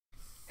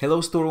Hello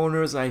store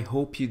owners, I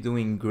hope you're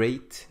doing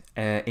great.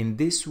 In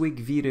this week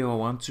video I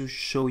want to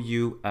show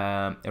you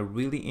a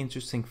really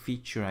interesting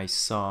feature I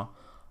saw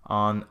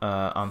on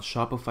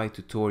Shopify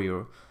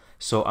tutorial.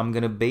 So I'm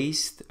gonna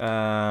base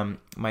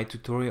my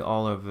tutorial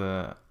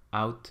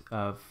out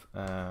of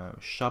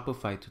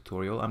Shopify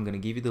tutorial. I'm gonna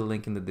give you the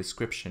link in the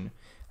description.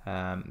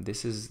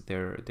 This is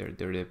their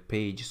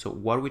page. So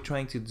what we're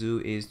trying to do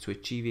is to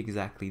achieve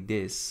exactly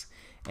this,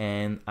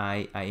 and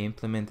I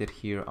implemented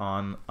here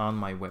on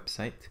my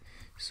website.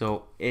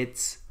 So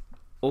it's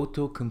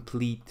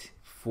autocomplete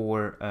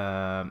for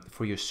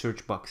your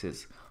search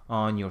boxes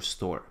on your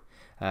store.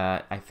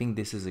 I think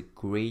this is a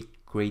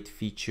great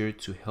feature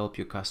to help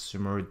your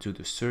customer do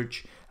the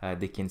search.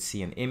 They can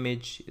see an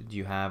image,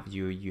 you have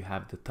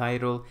the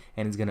title,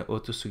 and it's gonna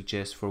auto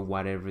suggest for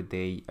whatever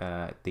they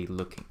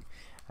looking.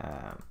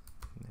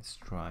 Let's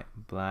try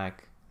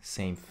black,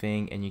 same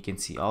thing, and you can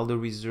see all the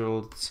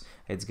results.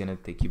 It's gonna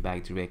take you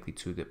back directly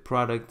to the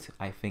product.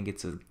 I think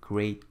it's a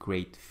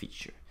great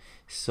feature.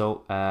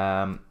 So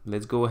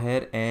let's go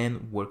ahead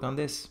and work on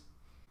this.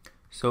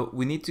 So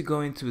we need to go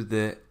into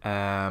the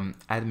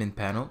admin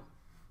panel,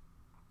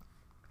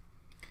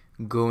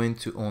 go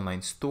into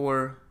online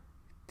store,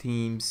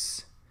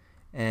 themes,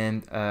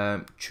 and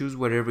choose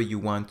whatever you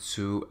want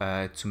to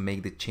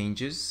make the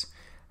changes.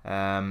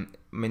 In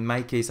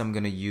my case, I'm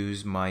gonna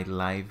use my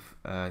live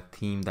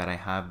theme that I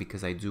have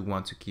because I do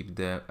want to keep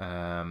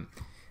the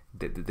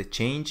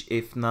change.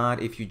 If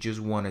not, if you just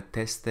want to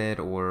test it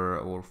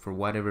or for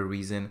whatever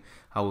reason,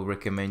 I will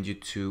recommend you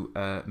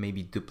to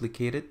maybe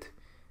duplicate it,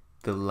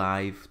 the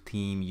live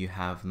theme you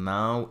have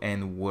now,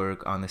 and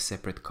work on a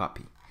separate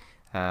copy.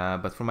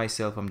 But for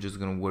myself, I'm just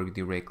gonna work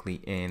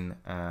directly in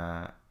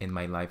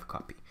my live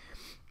copy.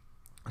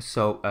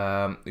 So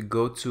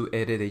go to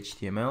edit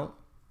HTML.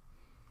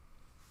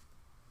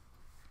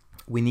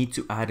 We need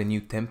to add a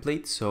new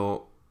template,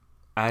 so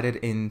add it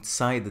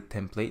inside the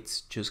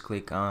templates. Just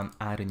click on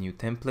add a new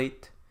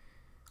template.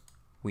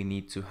 We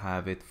need to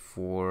have it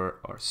for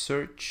our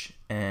search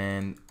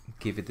and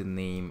give it the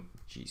name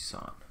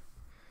JSON.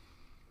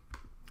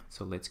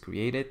 So let's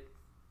create it.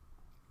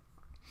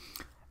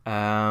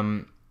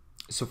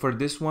 So for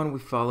this one, we're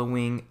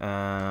following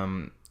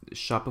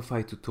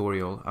Shopify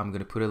tutorial. I'm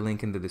gonna put a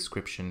link in the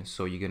description,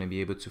 so you're gonna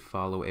be able to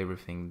follow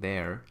everything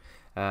there.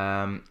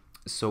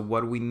 So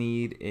what we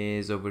need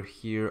is over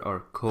here our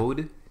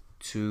code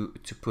to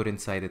put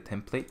inside the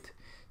template.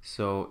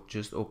 So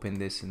just open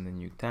this in the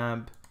new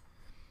tab.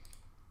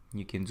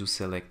 You can do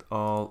select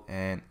all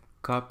and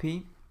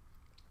copy.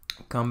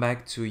 Come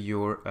back to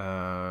your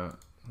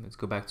let's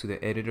go back to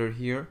the editor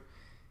here.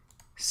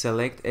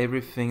 Select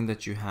everything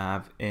that you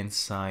have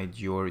inside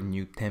your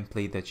new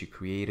template that you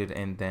created,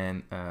 and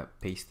then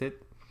paste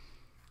it.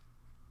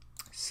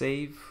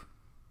 Save.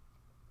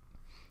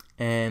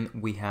 And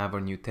we have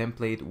our new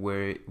template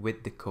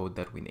with the code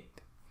that we need.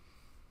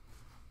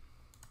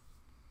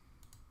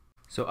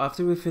 So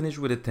after we finish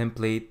with the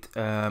template,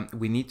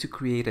 we need to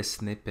create a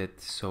snippet.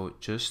 So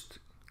just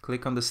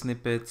click on the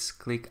snippets,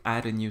 click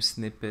add a new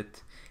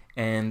snippet,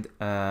 and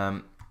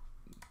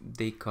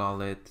they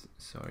call it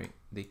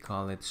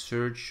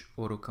search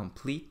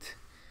autocomplete.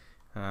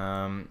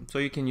 So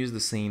you can use the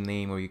same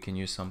name or you can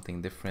use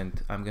something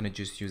different. I'm gonna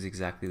just use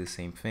exactly the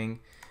same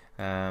thing.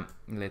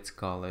 Let's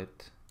call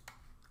it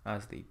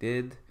as they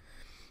did,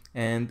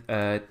 and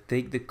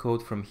take the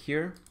code from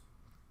here.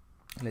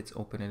 Let's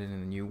open it in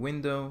a new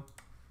window.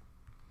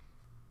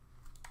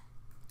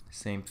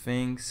 Same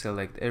thing,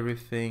 select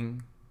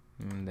everything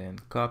and then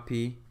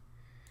copy,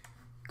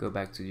 go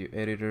back to your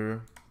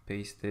editor,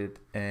 paste it,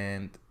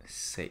 and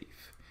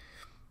save.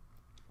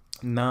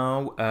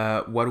 Now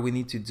what we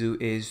need to do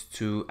is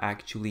to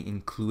actually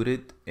include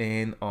it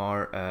in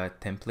our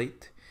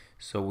template.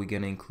 So we're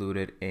gonna include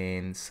it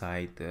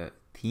inside the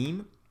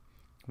theme,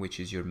 which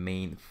is your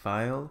main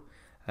file.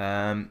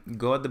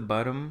 Go at the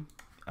bottom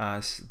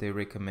as they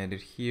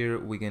recommended here.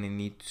 We're gonna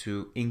need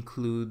to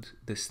include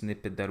the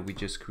snippet that we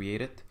just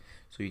created.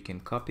 So you can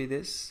copy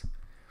this,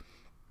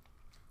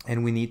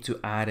 and we need to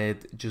add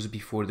it just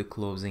before the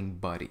closing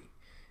body.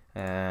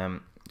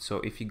 So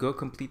if you go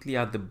completely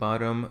at the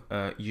bottom,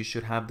 you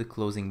should have the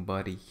closing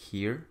body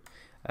here.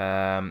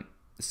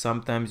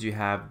 Sometimes you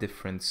have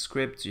different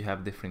scripts, you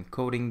have different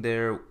coding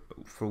there.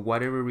 For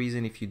whatever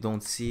reason, if you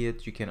don't see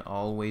it, you can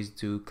always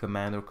do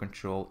Command or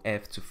Control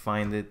F to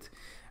find it,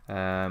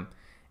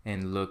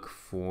 and look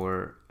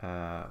for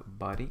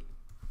body.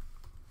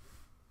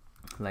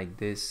 Like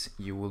this,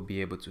 you will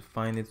be able to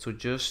find it. So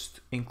just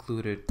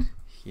include it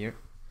here,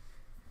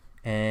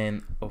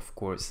 and of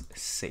course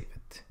save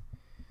it.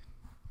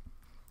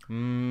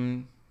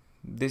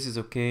 This is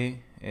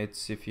okay.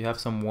 It's if you have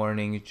some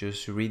warnings,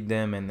 just read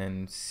them and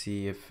then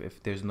see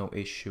if there's no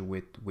issue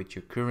with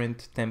your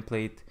current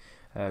template,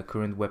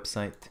 current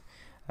website.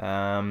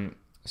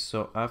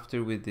 So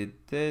after we did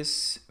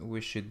this, we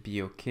should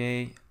be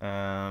okay.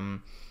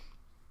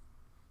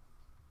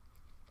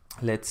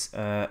 Let's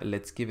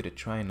give it a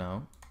try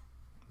now.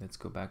 Let's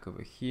go back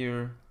over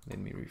here. Let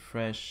me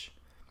refresh.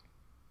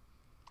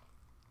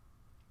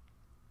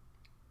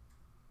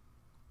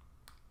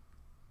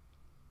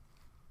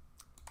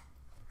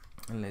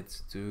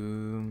 let's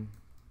do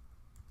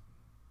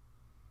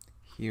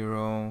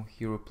hero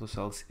plus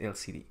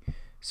LCD.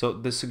 So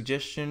the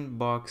suggestion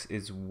box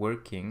is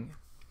working.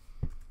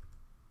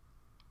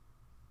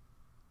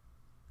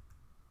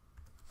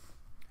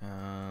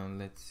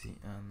 Let's see,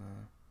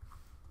 Anna.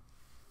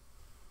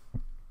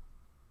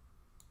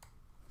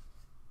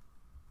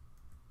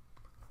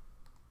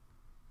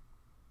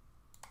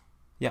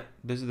 Yeah,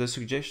 the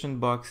suggestion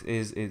box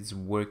is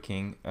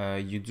working.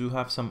 You do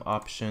have some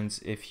options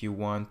if you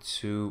want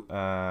to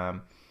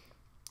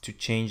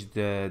change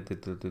the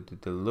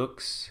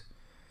looks.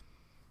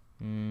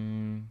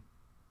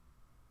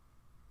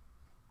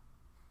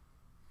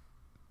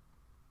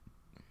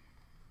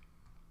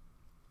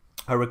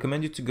 I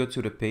recommend you to go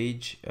to the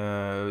page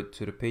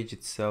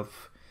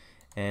itself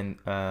and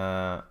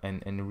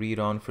read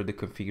on for the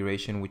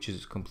configuration, which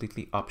is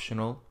completely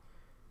optional.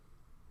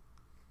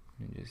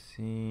 Let me just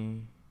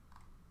see.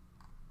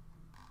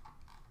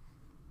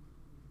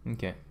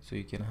 Okay, so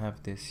you can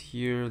have this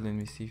here. Let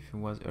me see if it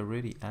was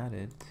already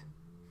added.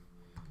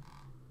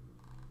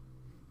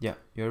 Yeah,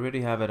 you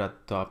already have it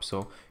at the top.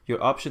 So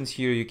your options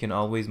here, you can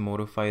always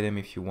modify them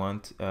if you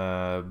want.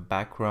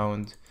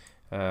 Background,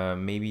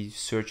 maybe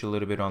search a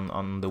little bit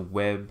on the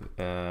web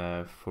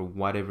for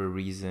whatever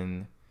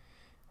reason.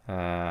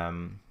 I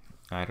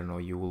don't know,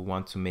 you will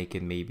want to make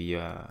it maybe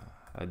a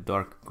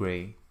dark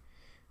gray.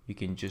 You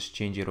can just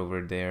change it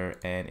over there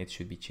and it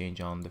should be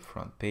changed on the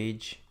front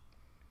page.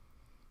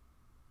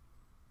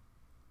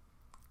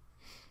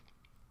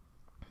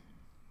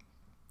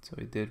 So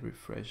it did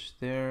refresh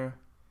there.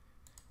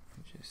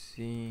 Just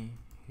see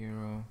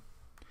hero.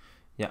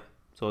 Yeah,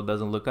 so it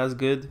doesn't look as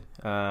good.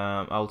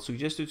 I'll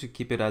suggest you to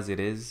keep it as it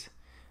is,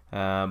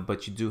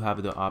 but you do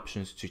have the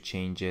options to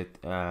change it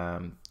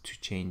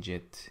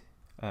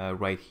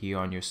right here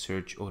on your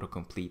search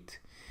autocomplete.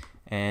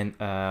 And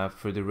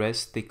for the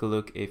rest, take a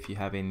look if you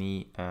have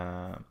any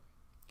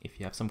if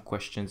you have some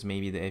questions.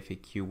 Maybe the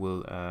FAQ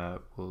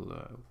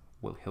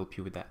will help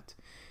you with that.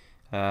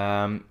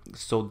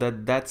 So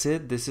that's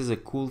it. This is a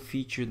cool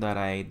feature that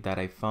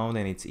I found,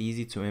 and it's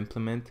easy to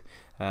implement.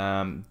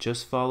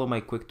 Just follow my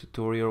quick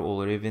tutorial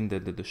or even the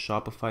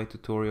Shopify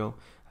tutorial.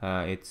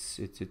 It's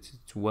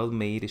well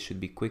made. It should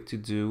be quick to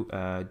do.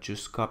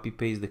 Just copy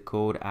paste the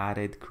code, add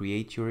it,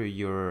 create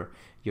your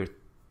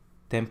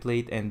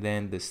template and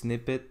then the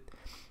snippet,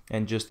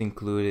 and just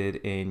include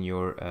it in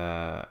your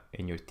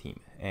theme,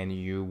 and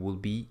you will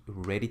be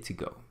ready to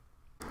go.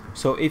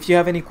 So if you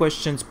have any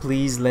questions,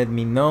 please let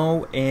me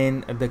know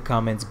in the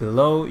comments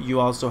below. You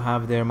also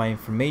have there my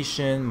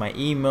information, my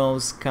email,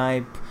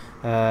 Skype,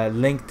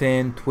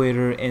 LinkedIn,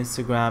 Twitter,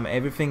 Instagram,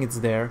 everything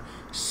is there.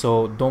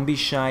 So don't be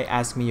shy,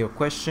 ask me your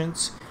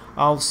questions.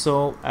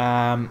 Also,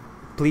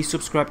 please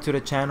subscribe to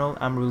the channel.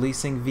 I'm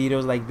releasing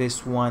videos like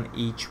this one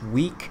each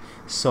week,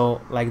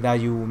 so like that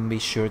you will be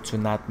sure to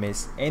not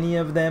miss any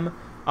of them.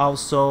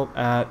 Also,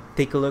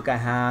 take a look. I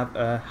have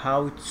a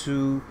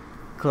how-to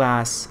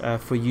class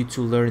for you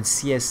to learn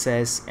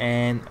CSS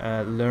and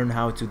learn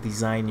how to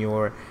design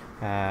your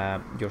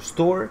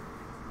store.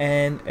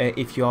 And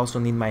if you also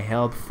need my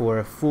help for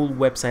a full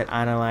website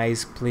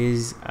analyze,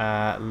 please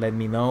let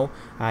me know.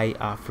 I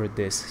offer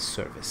this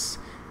service.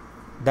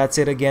 That's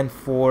it again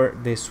for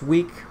this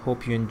week.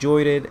 Hope you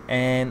enjoyed it,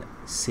 and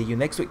see you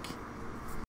next week.